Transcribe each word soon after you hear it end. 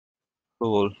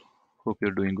Hello all, hope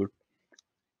you're doing good.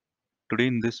 Today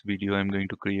in this video I'm going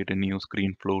to create a new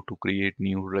screen flow to create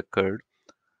new record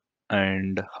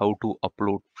and how to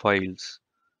upload files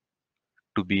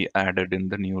to be added in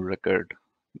the new record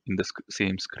in the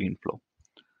same screen flow.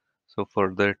 So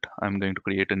for that I'm going to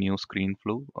create a new screen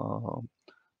flow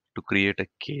to create a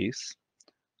case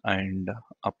and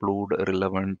upload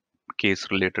relevant case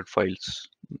related files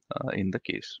in the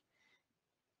case.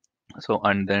 So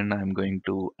and then I'm going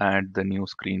to add the new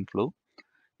screen flow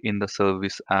in the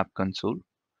service app console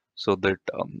so that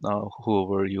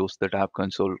whoever use that app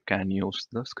console can use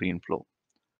the screen flow.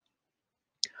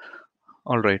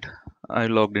 All right, I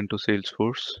logged into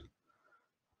Salesforce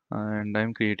and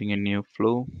I'm creating a new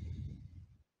flow.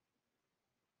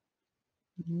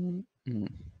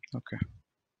 Okay,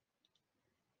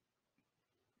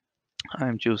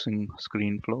 I'm choosing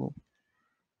screen flow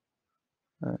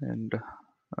and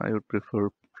I would prefer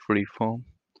free form.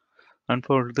 And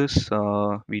for this,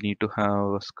 we need to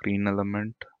have a screen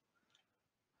element.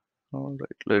 All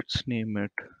right, let's name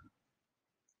it.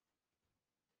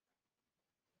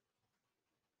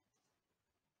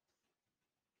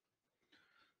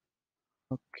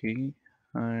 Okay,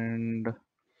 and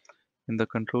in the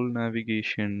control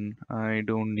navigation, I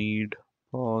don't need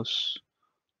pause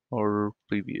or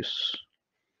previous.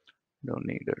 Don't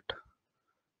need it.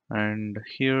 And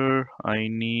here I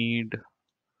need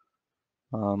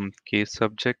case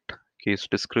subject, case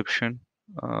description.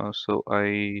 So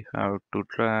I have to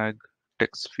drag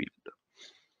text field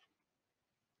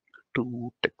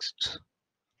to texts.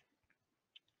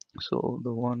 So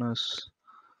the one is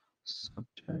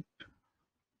subject,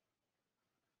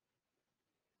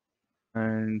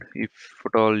 and if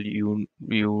at all you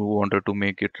wanted to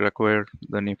make it required,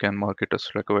 then you can mark it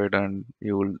as required, and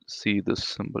you will see this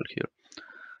symbol here.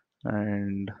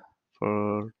 And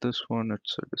for this one,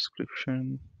 it's a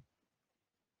description.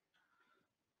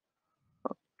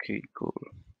 Okay, cool.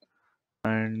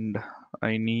 And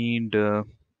I need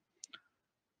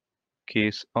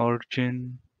case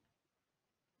origin,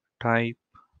 type,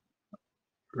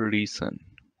 reason.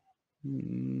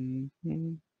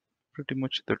 Pretty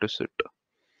much that is it.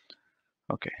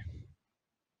 Okay,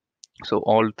 so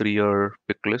all three are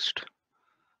pick list.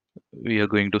 We are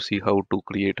going to see how to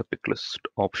create a pick list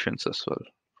options as well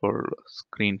for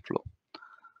screen flow.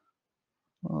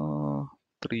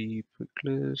 Three pick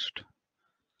list.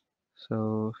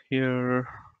 So here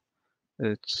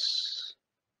it's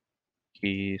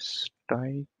case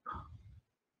type,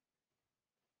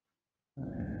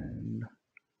 and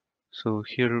so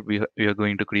here we are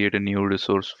going to create a new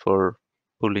resource for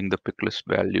pulling the pick list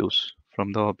values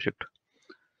from the object.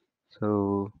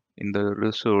 So in the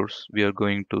resource, we are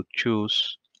going to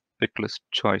choose picklist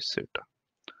choice set.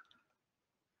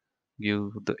 Give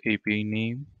the API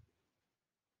name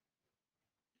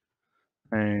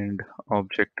and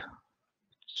object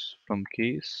from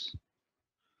case.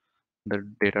 The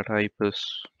data type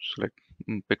is select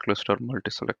picklist or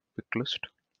multi-select picklist.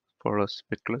 For us,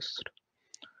 picklist.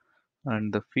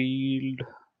 And the field,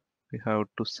 we have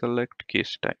to select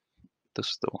case type. This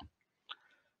is the one.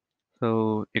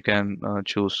 So you can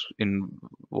choose in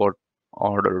what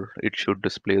order it should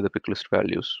display the picklist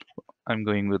values. I'm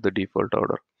going with the default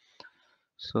order.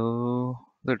 So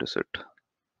that is it.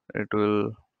 It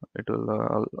will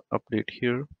update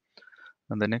here.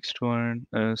 And the next one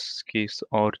is case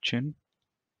origin.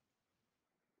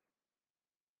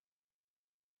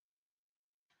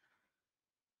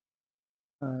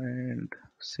 And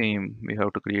same, we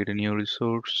have to create a new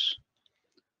resource.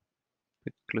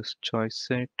 Picklist choice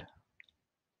set.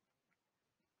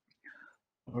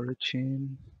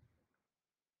 Origin.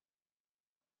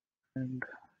 And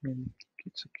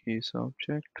it's a case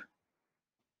object.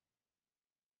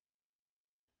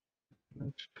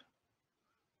 Next,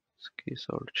 it's case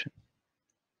origin.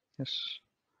 Yes.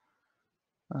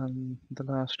 And the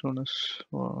last one is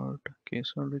what?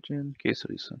 Case origin, case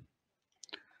reason.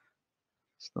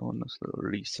 So the one is the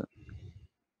reason.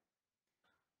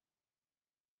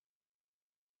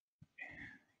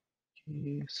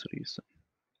 Case reason.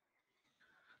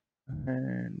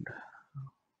 And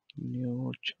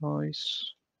new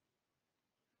choice.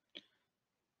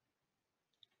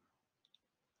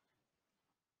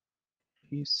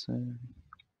 Reason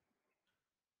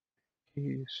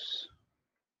is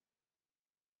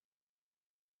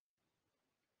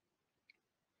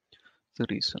the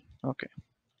reason. Okay.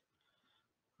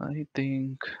 I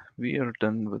think we are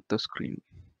done with the screen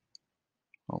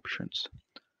options.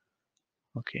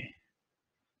 Okay.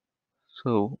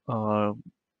 So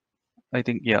I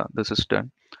think, yeah, this is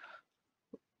done.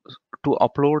 To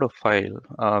upload a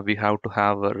file, we have to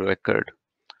have a record.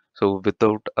 So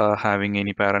without having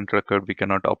any parent record, we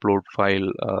cannot upload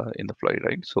file in the fly,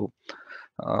 right? So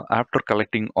after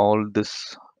collecting all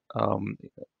this um,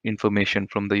 information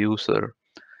from the user,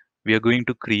 we are going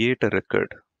to create a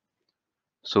record.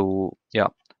 So yeah,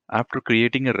 after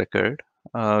creating a record,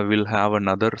 we'll have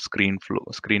another screen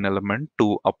element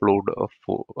to upload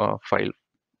a file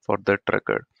for that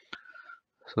record.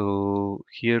 So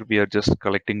here we are just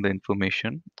collecting the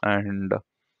information, and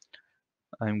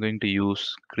I'm going to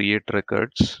use create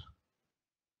records.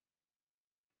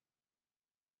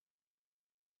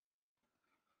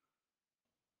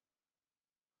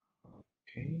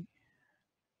 Okay,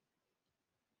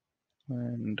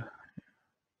 and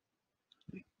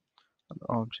the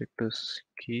object is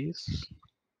case.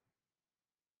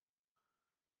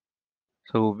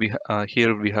 So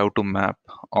here we have to map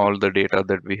all the data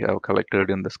that we have collected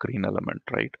in the screen element,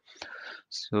 right?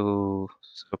 So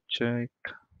subject,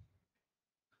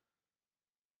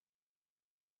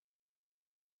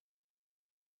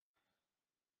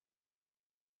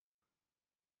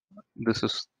 this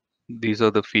is these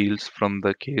are the fields from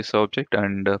the case object,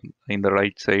 and in the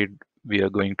right side we are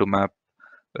going to map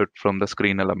it from the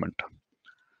screen element.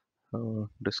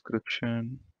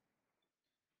 Description,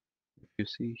 if you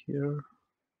see here,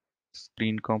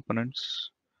 screen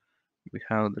components, we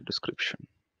have the description,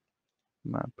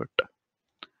 map it,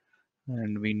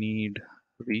 and we need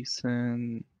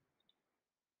reason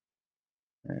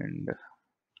and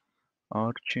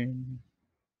origin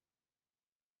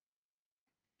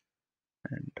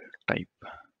and type.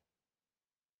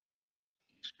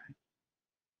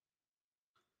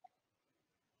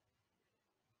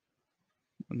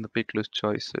 In the pick list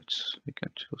choices, we can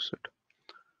choose it.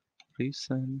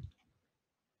 Reason,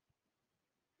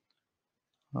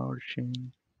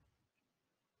 origin,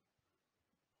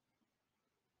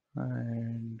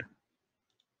 and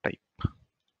type.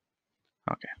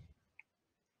 Okay.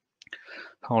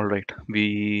 All right.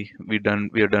 We are done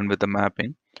with the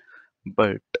mapping,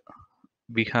 but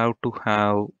we have to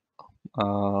have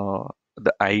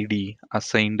the ID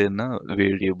assigned in a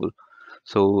variable.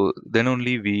 So then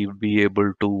only we will be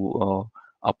able to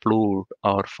upload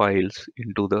our files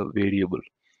into the variable.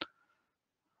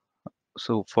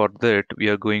 So for that, we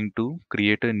are going to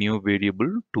create a new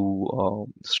variable to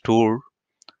store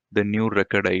the new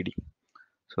record ID.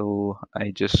 So I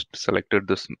just selected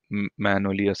this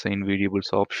manually assign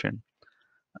variables option,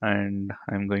 and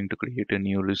I'm going to create a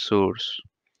new resource.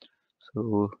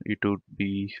 So it would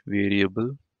be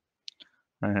variable,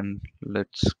 and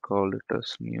let's call it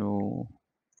as new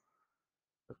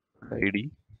ID,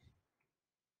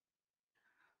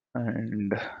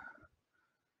 and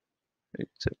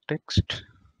it's a text.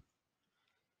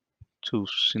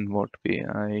 Choose in what way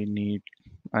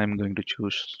I'm going to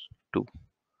choose to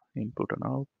input and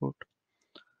output,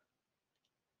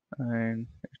 and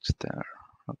it's there.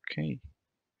 Okay,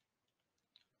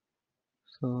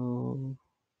 so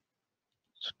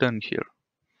it's done here.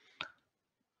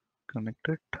 Connect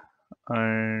it,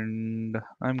 and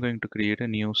I'm going to create a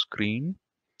new screen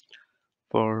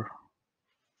for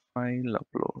file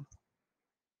upload.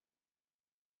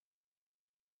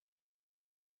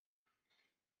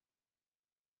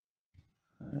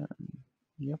 And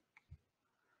yep,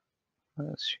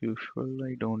 as usual,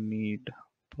 I don't need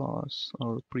pause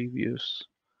or previous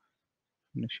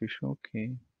finish issue.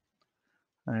 Okay,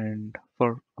 and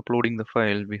for uploading the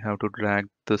file, we have to drag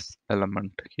this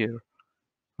element here,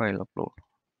 file upload.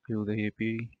 View the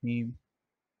API name,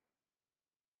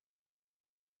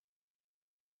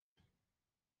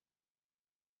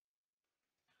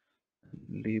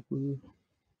 label,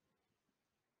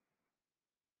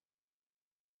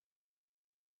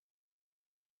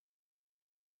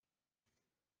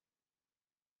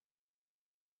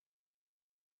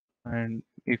 and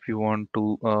if you want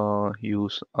to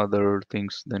use other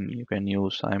things, then you can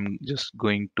use. I'm just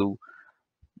going to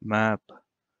map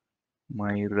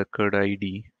my record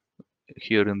ID.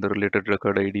 Here in the related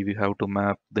record ID, we have to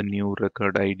map the new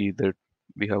record ID that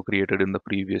we have created in the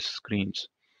previous screens.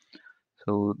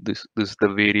 So this is the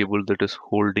variable that is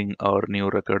holding our new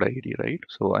record ID, right?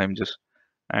 So I'm just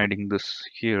adding this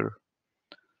here.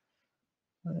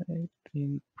 I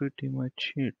think pretty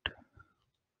much it.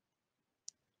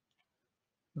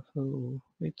 So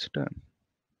it's done.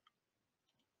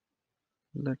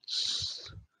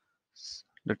 Let's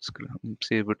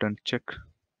save it and check.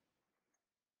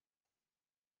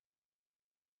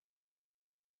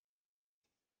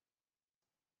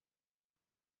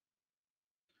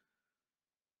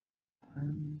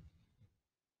 And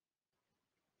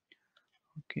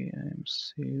okay, I'm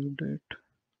saved it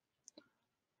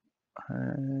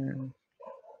and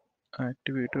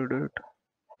activated it.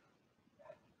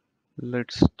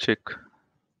 Let's check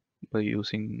by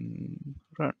using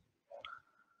run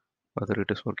whether it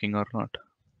is working or not.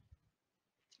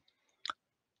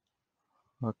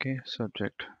 Okay,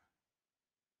 subject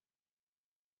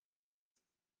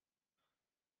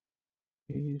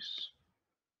is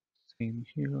same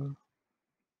here.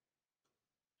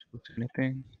 Choose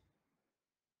anything.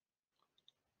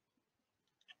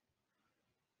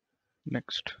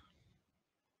 Next.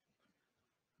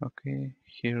 Okay,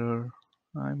 here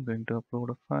I'm going to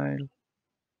upload a file.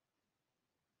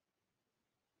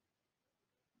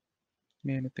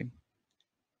 Anything.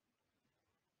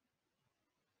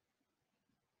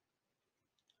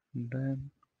 And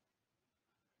then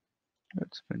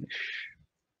let's finish.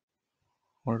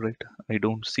 Alright, I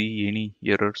don't see any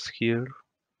errors here.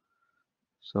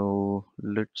 So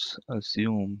let's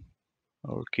assume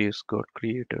our case got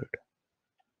created.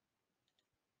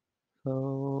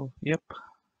 So yep,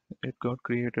 it got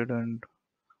created and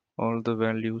all the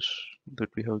values that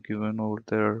we have given over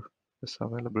there is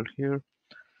available here,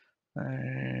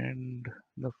 and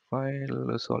the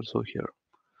file is also here.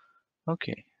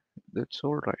 Okay, that's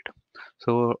all right.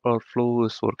 So our flow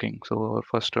is working. So our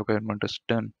first requirement is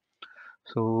done.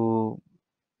 So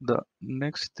the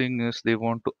next thing is they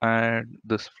want to add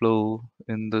this flow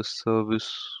in the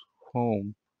service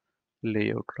home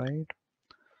layout, right?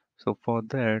 So for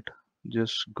that,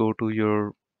 just go to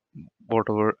your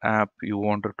whatever app you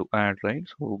wanted to add, right?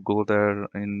 So go there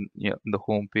in, yeah, the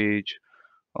home page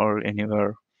or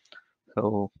anywhere.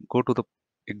 So go to the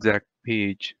exact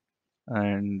page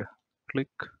and click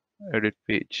edit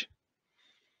page.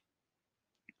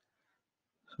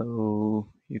 So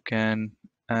you can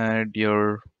add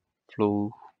your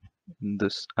flow in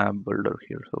this app builder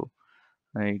here. So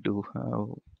I do have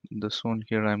this one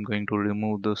here. I'm going to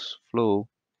remove this flow.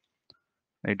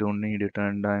 I don't need it,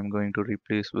 and I'm going to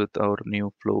replace with our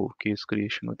new flow case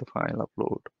creation with the file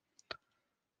upload.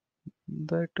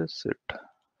 That is it.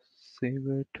 Save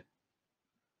it,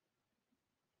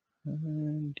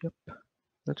 and yep,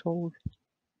 that's all.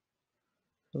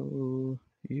 So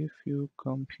if you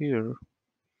come here,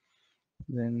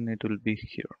 then it will be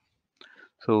here.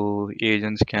 So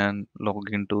agents can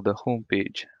log into the home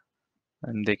page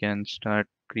and they can start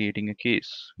creating a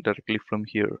case directly from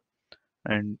here.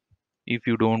 And if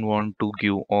you don't want to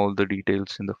give all the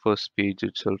details in the first page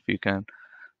itself, you can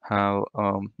have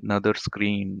another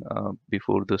screen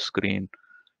before the screen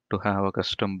to have a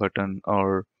custom button,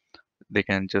 or they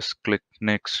can just click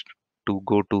next to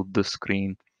go to the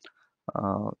screen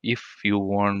if you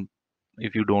want,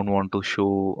 if you don't want to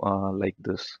show like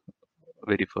this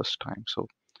very first time. So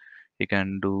you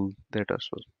can do that as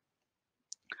well.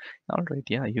 All right,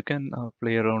 yeah, you can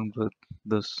play around with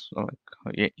this,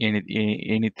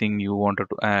 anything you wanted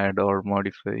to add or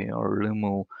modify or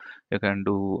remove. You can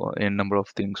do a number of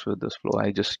things with this flow.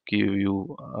 I just give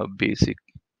you a basic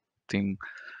thing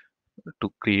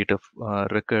to create a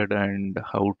record and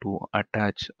how to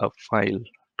attach a file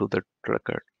to that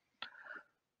record.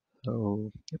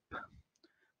 So yep,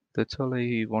 that's all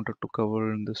I wanted to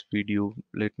cover in this video.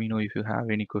 Let me know if you have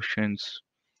any questions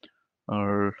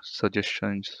or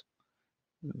suggestions.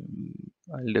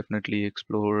 I'll definitely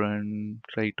explore and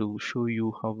try to show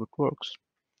you how it works.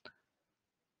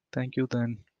 Thank you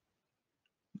then,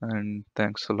 and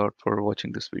thanks a lot for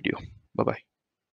watching this video. Bye bye.